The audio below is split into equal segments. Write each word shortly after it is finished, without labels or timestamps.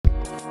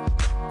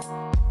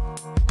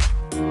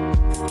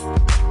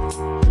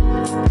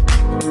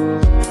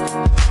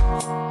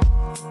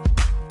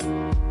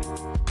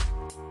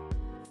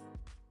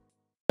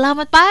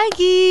Selamat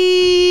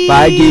pagi.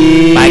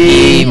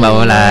 Pagi, Mbak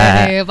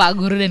Ola. Pak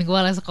Guru dan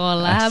kepala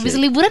sekolah. Habis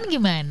liburan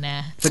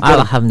gimana?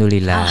 Segar.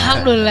 Alhamdulillah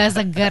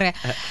Segar ya.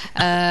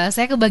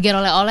 Saya kebagian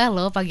oleh-oleh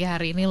loh pagi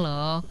hari ini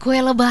loh.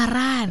 Kue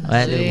Lebaran.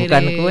 Waduh,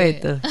 bukan kue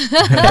itu.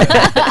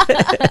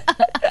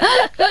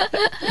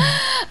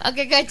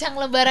 Oke, kacang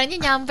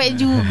lebarannya nyampe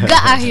juga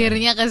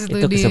akhirnya ke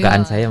studio. Itu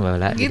kesukaan saya, Mbak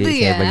Ola. Gitu jadi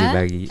ya? saya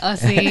bagi-bagi.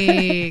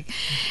 Asik.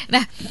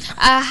 Nah,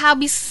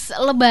 habis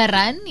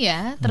lebaran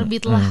ya,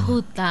 terbitlah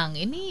hutang.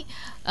 Ini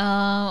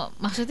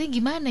maksudnya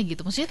gimana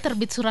gitu? Maksudnya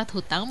terbit surat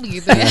hutang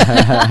begitu ya.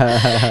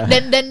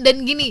 dan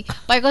gini,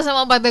 Pak Eko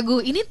sama Pak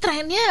Teguh, ini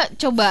trennya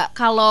coba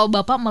kalau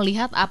Bapak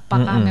melihat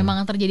apakah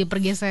memang terjadi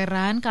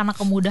pergeseran karena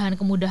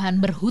kemudahan-kemudahan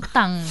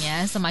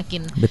berhutangnya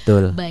semakin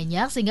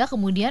banyak sehingga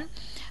kemudian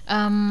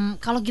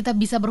kalau kita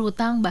bisa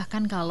berhutang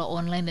bahkan kalau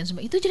online dan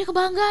sebagainya itu jadi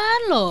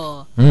kebanggaan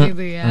loh,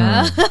 gitu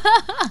ya.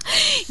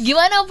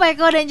 Gimana Pak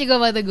Eko dan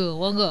juga Pak Teguh?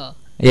 Monggo.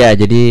 Ya,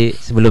 jadi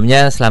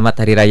sebelumnya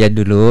selamat Hari Raya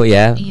dulu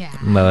ya,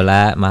 Mbak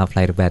Ola. Maaf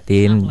lahir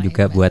batin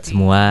juga buat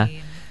semua.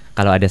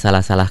 Kalau ada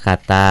salah-salah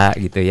kata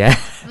gitu ya.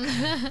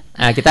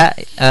 Nah, kita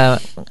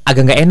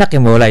agak nggak enak ya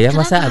Mbak Ola ya.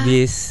 Masa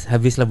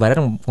habis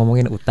Lebaran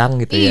ngomongin utang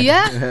gitu ya.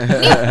 Iya.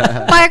 Nih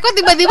Pak Eko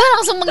tiba-tiba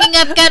langsung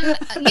mengingatkan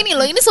gini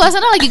loh, ini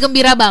suasana lagi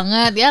gembira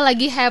banget ya,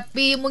 lagi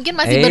happy, mungkin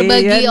masih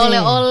berbagi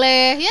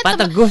oleh-oleh. Ya,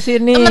 Pak Teguh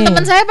sini.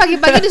 Teman-teman saya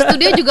pagi-pagi di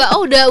studio juga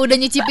udah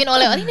nyicipin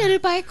oleh-oleh. Ini dari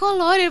Pak Eko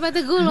loh, dari Pak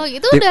Teguh loh.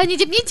 Itu udah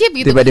nyicip-nyicip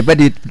gitu. Tiba-tiba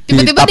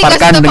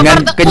dipaparkan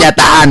dengan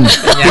kenyataan.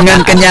 Dengan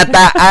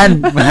kenyataan.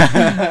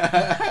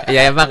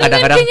 Ya emang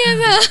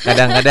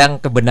kadang-kadang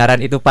kebenaran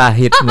itu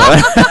pahit.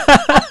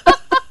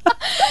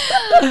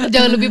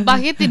 Jauh lebih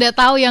pahit tidak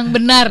tahu yang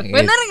benar.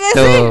 Benar nggak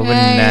sih?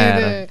 Benar.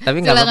 Gitu. Tapi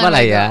nggak apa-apa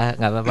lah ya,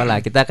 nggak apa-apa lah.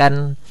 Kita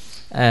kan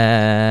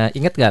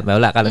ingat nggak Mbak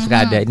Ola kalau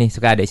suka ada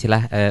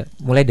istilah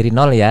mulai dari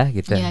nol ya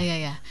gitu.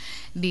 Iya.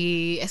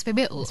 Di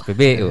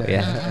SPBU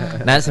ya.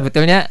 Nah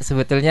sebetulnya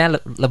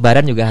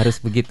Lebaran juga harus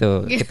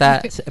begitu.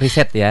 Kita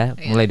riset ya,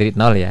 mulai dari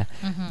nol ya.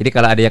 Jadi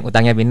kalau ada yang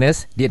utangnya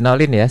minus,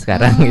 di-nolin ya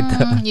sekarang gitu.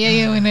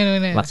 Iya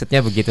benar.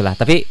 Maksudnya begitulah.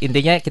 Tapi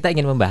intinya kita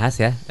ingin membahas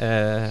ya.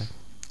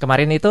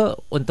 Kemarin itu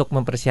untuk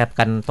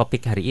mempersiapkan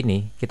topik hari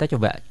ini, kita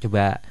coba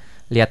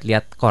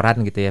lihat-lihat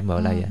koran gitu ya Mbak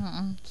Ola ya.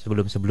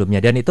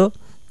 Sebelum-sebelumnya, dan itu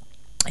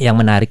yang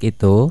menarik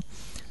itu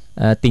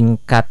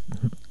tingkat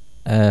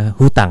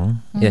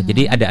hutang ya.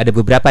 Jadi ada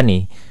beberapa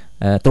nih,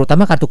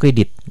 terutama kartu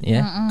kredit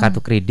ya.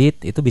 Kartu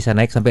kredit itu bisa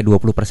naik sampai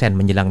 20%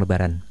 menjelang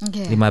Lebaran.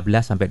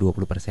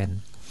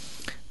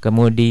 15-20%.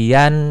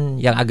 Kemudian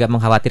yang agak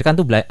mengkhawatirkan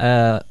tuh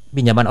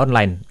pinjaman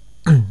online.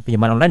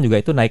 Pinjaman online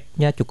juga itu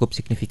naiknya cukup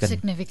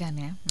signifikan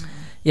ya.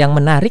 Yang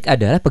menarik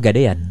adalah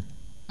pegadaian.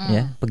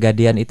 Ya,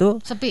 pegadaian itu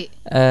sepi.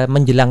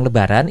 Menjelang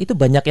Lebaran itu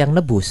banyak yang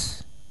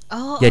nebus.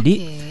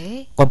 Jadi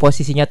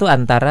komposisinya tuh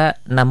antara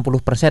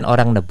 60%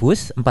 orang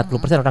nebus,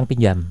 40% orang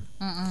pinjam.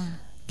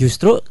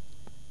 Justru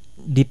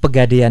di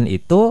pegadaian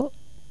itu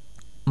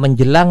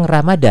menjelang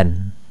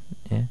Ramadan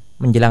ya,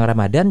 menjelang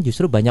Ramadan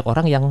justru banyak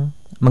orang yang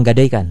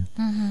menggadaikan.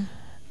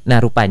 Nah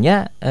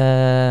rupanya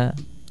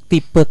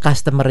tipe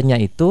customernya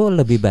itu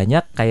lebih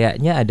banyak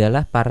kayaknya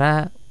adalah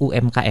para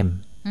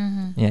UMKM.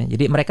 Ya,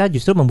 jadi mereka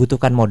justru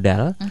membutuhkan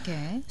modal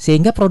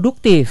sehingga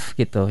produktif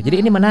gitu.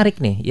 Jadi ini menarik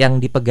nih, yang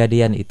di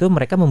pegadaian itu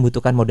mereka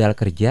membutuhkan modal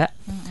kerja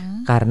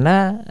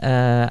karena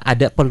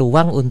ada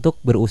peluang untuk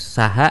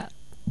berusaha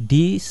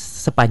di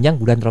sepanjang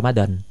bulan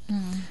Ramadan.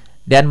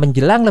 Dan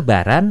menjelang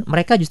Lebaran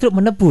mereka justru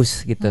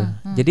menebus gitu.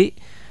 Jadi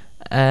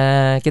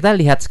kita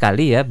lihat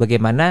sekali ya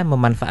bagaimana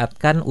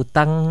memanfaatkan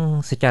utang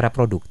secara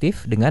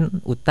produktif dengan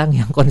utang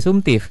yang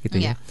konsumtif gitu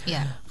ya.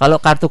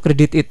 Kalau kartu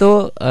kredit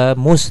itu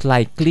most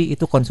likely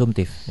itu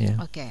konsumtif ya.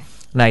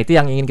 Nah itu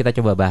yang ingin kita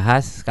coba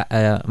bahas,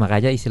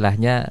 makanya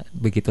istilahnya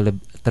begitu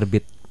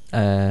terbit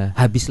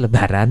habis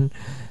Lebaran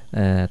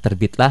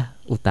terbitlah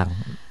utang.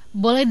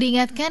 Boleh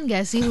diingatkan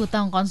gak sih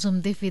hutang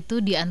konsumtif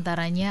itu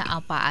diantaranya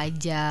apa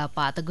aja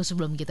Pak Teguh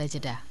sebelum kita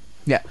jeda?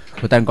 Ya,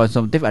 hutang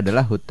konsumtif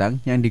adalah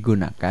hutang yang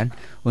digunakan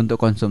untuk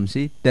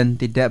konsumsi dan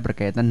tidak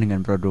berkaitan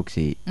dengan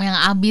produksi. Yang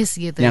habis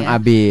gitu yang ya.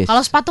 Habis.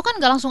 Kalau sepatu kan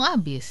nggak langsung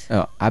habis.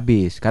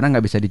 Habis, karena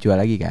nggak bisa dijual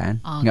lagi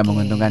kan, nggak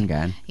menguntungkan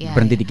kan.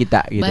 Berhenti di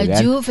kita gitu.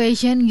 Baju,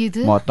 fashion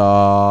gitu.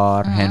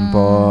 Motor,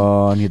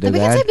 handphone gitu. Tapi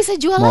kan. Tapi kan saya bisa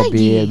jual mobil,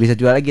 lagi. Bisa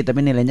jual lagi,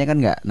 tapi nilainya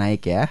kan nggak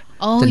naik ya.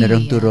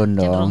 Cenderung turun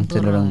dong,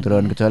 cenderung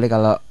turun. Kecuali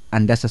kalau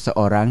Anda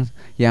seseorang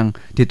yang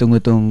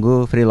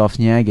ditunggu-tunggu free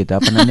love-nya gitu,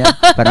 apa namanya,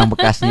 barang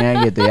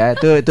bekasnya gitu ya,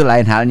 itu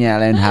lain halnya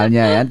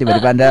ya.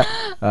 Tiba-tiba Anda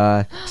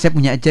saya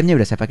punya jamnya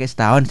udah saya pakai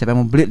setahun, siapa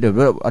yang mau beli,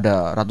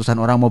 ada ratusan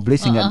orang mau beli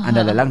sehingga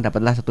Anda lelang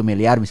dapatlah 1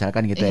 miliar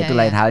misalkan gitu ya. Itu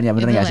lain halnya,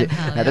 bener nggak sih?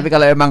 Nah tapi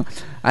kalau emang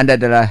Anda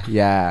adalah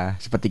ya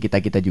seperti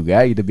kita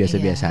juga gitu,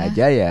 biasa-biasa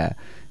aja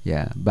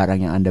ya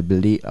barang yang Anda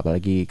beli,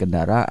 apalagi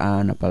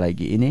kendaraan,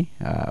 apalagi ini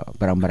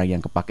barang-barang yang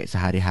kepake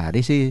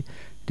sehari-hari sih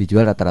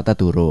dijual rata-rata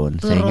turun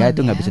sehingga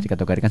itu nggak bisa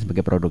dikategorikan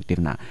sebagai produktif.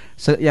 Nah,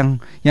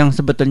 yang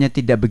sebetulnya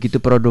tidak begitu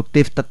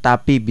produktif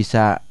tetapi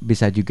bisa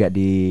juga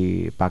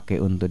dipakai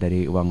untuk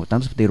dari uang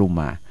utang seperti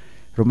rumah.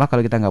 rumah,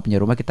 kalau kita nggak punya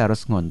rumah kita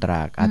harus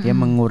ngontrak,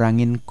 artinya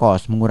mengurangin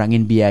cost,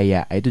 mengurangin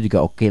biaya, itu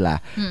juga oke lah.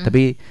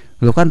 Tapi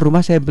lo kan rumah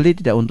saya beli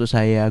tidak untuk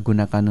saya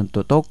gunakan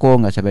untuk toko,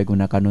 nggak saya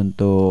gunakan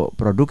untuk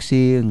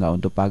produksi, nggak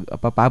untuk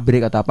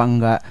pabrik atau apa,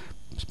 enggak,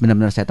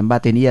 benar-benar saya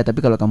tempatin. Iya, tapi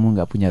kalau kamu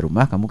nggak punya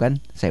rumah, kamu kan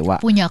sewa,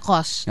 punya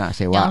kos, nah,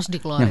 sewa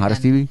yang harus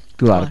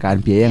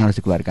dikeluarkan, biaya yang harus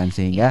dikeluarkan,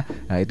 sehingga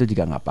itu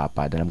juga nggak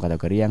apa-apa dalam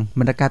kategori yang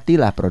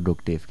mendekati lah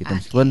produktif gitu,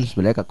 meskipun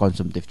sebenarnya ke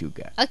konsumtif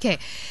juga. Oke.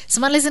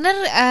 Smart listener,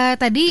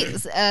 tadi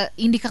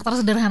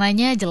indikator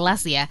sederhananya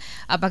jelas ya.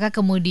 Apakah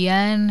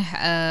kemudian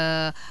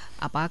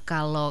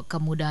kalau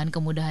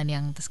kemudahan-kemudahan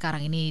yang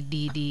sekarang ini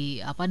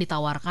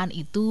ditawarkan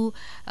itu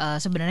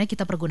sebenarnya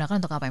kita pergunakan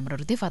untuk apa, yang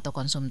produktif atau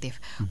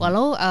konsumtif?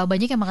 Walau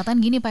banyak yang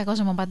mengatakan gini, Pak Eko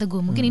sama Pak Teguh,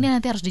 mungkin ini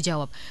nanti harus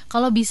dijawab.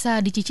 Kalau bisa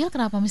dicicil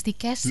kenapa mesti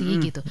cash sih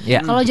gitu?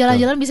 Kalau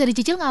jalan-jalan bisa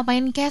dicicil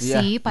ngapain cash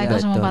sih, Pak Eko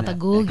sama Pak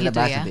Teguh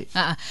gitu ya?